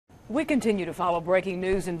We continue to follow breaking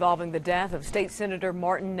news involving the death of State Senator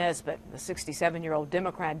Martin Nesbitt. The 67-year-old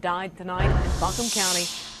Democrat died tonight in Buncombe County,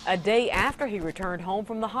 a day after he returned home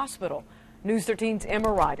from the hospital. News 13's Emma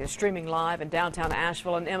Wright is streaming live in downtown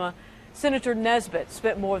Asheville. And Emma, Senator Nesbitt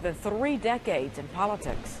spent more than 3 decades in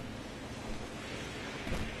politics.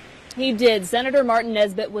 He did. Senator Martin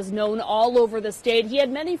Nesbitt was known all over the state. He had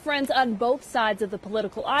many friends on both sides of the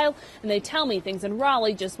political aisle, and they tell me things in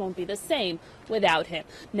Raleigh just won't be the same without him.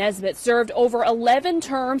 Nesbitt served over 11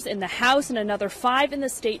 terms in the House and another 5 in the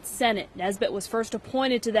state Senate. Nesbitt was first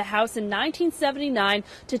appointed to the House in 1979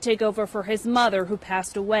 to take over for his mother, who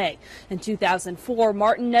passed away. In 2004,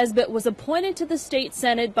 Martin Nesbitt was appointed to the state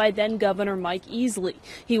Senate by then-Governor Mike Easley.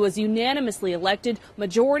 He was unanimously elected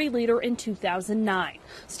Majority Leader in 2009.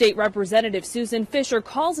 State Representative Susan Fisher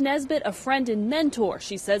calls Nesbitt a friend and mentor.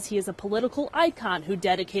 She says he is a political icon who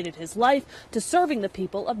dedicated his life to serving the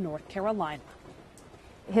people of North Carolina.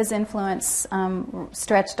 His influence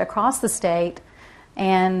stretched across the state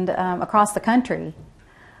and across the country.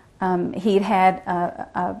 He'd had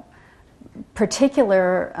a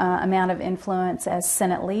particular amount of influence as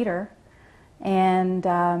Senate leader, and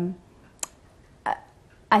I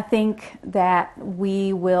think that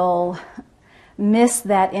we will miss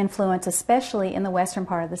that influence, especially in the western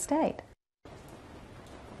part of the state.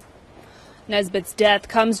 Nesbitt's death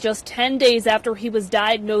comes just 10 days after he was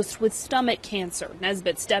diagnosed with stomach cancer.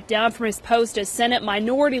 Nesbitt stepped down from his post as Senate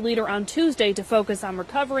Minority Leader on Tuesday to focus on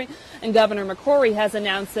recovery, and Governor McCrory has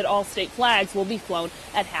announced that all state flags will be flown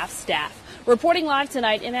at half-staff. Reporting live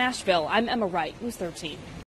tonight in Asheville, I'm Emma Wright, News 13.